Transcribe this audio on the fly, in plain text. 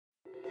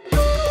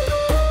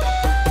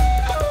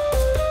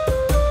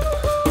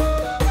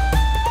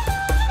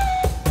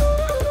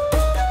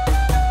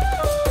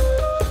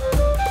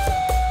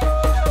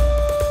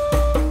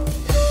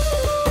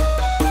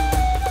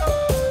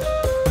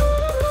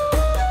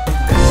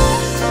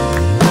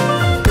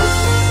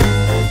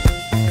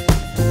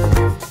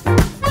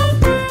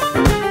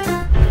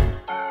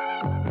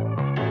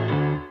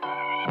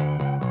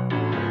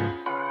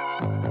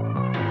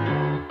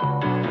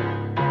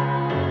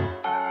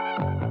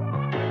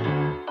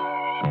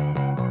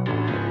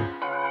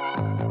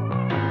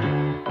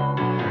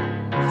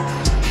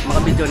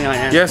nakabidyo niya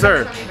yan. Yes,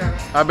 sir.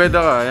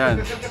 Abeda ka, yan.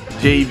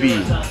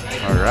 JB.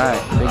 Alright.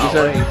 Thank you,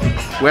 sir.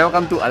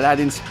 Welcome to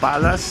Aladdin's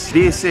Palace.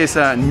 This is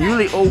a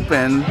newly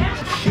opened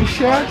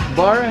Shisha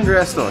Bar and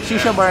Resto.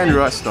 Shisha Bar and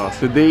Resto.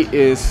 Today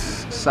is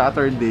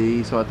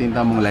Saturday, so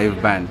atinta mong live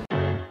band.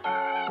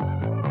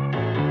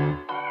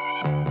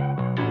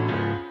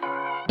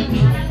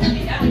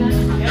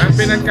 Ang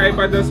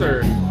pinagkaiba doon,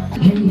 sir.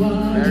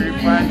 Very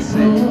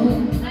fancy.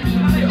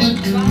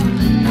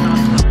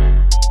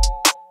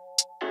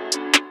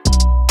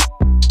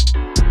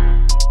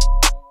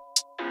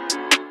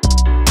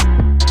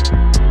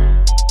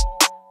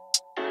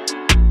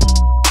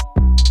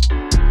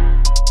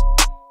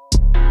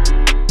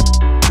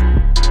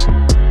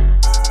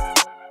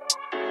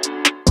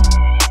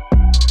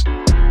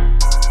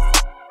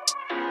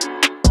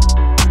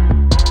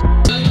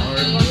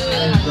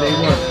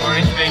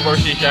 Orange flavor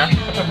shisha.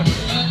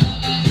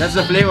 That's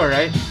the flavor,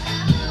 right?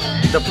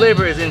 The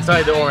flavor is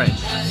inside the orange.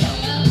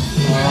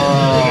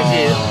 You can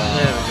see it.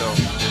 There we go.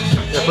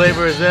 The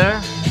flavor is there.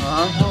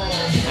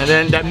 And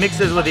then that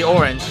mixes with the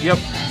orange. Yep.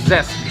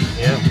 Zest.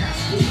 Yeah.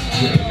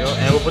 There we go.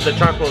 And we'll put the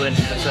charcoal in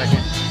a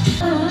second.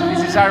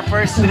 This is our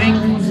first drink.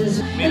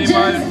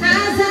 Minimal.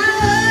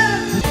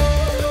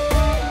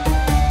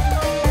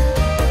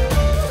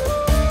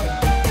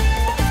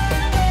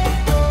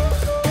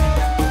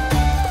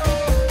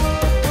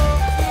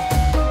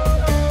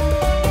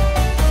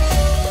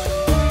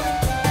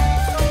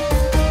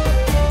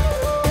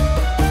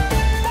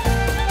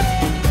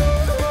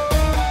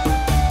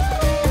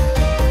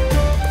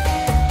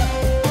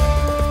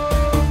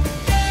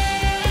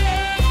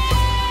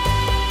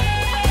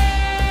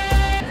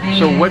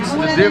 So what's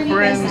the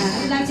difference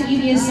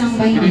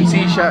between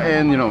shisha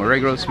and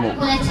regular smoke?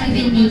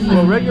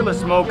 Well, regular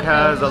smoke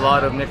has a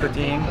lot of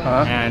nicotine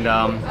and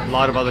a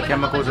lot of other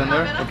chemicals in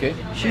there. Okay.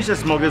 Shisha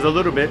smoke is a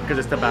little bit because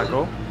it's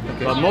tobacco,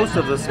 but most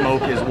of the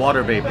smoke is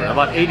water vapor.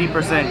 About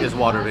 80% is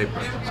water vapor.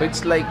 So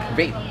it's like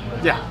vape.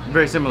 Yeah,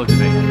 very similar to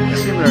vape.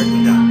 Similar.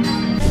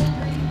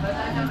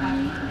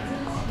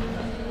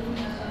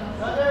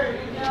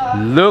 Yeah.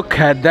 Look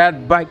at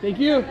that bike. Thank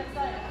you.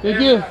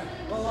 Thank you.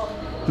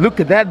 Look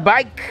at that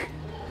bike.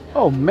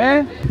 Oh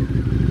man.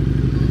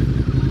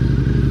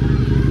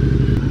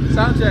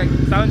 Sound check.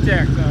 Sound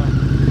check.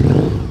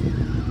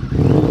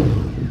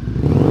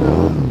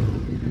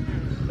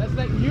 Let's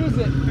like use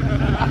it.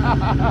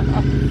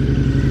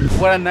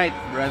 What a night,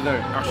 brother.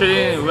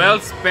 Actually,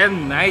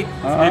 well-spent night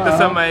dito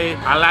sa may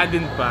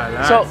Aladdin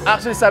Palace. So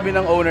actually sabi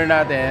ng owner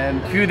natin,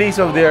 few days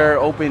of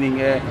their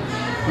opening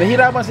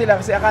nahirapan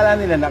sila kasi akala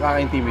nila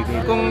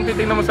nakaka-intimidate. Kung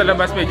titignan mo sa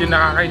labas, medyo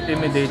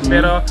nakaka-intimidate.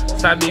 Pero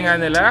sabi nga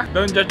nila,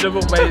 don't judge the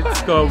book by its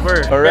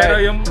cover. Alright.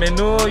 Pero yung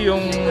menu, yung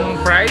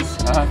price,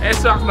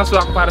 swak na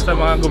swak para sa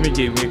mga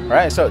gumigimik.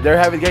 Alright, so there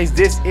you have it guys.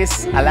 This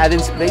is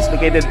Aladdin's Place.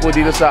 Located po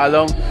dito sa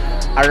along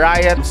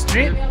Arayat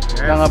Street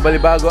ng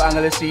Balibago,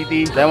 Angeles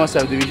City, Diamond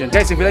Subdivision.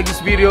 Guys, if you like this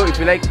video, if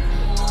you like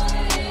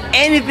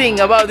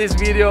anything about this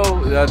video,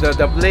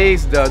 the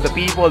place, the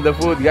people, the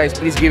food, guys,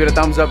 please give it a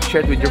thumbs up,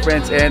 share it with your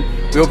friends, and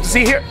we hope to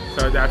see you here.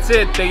 So that's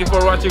it. Thank you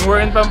for watching.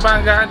 We're in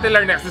Pampanga. Until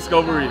our next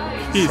discovery.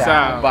 Peace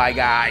out. Bye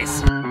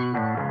guys.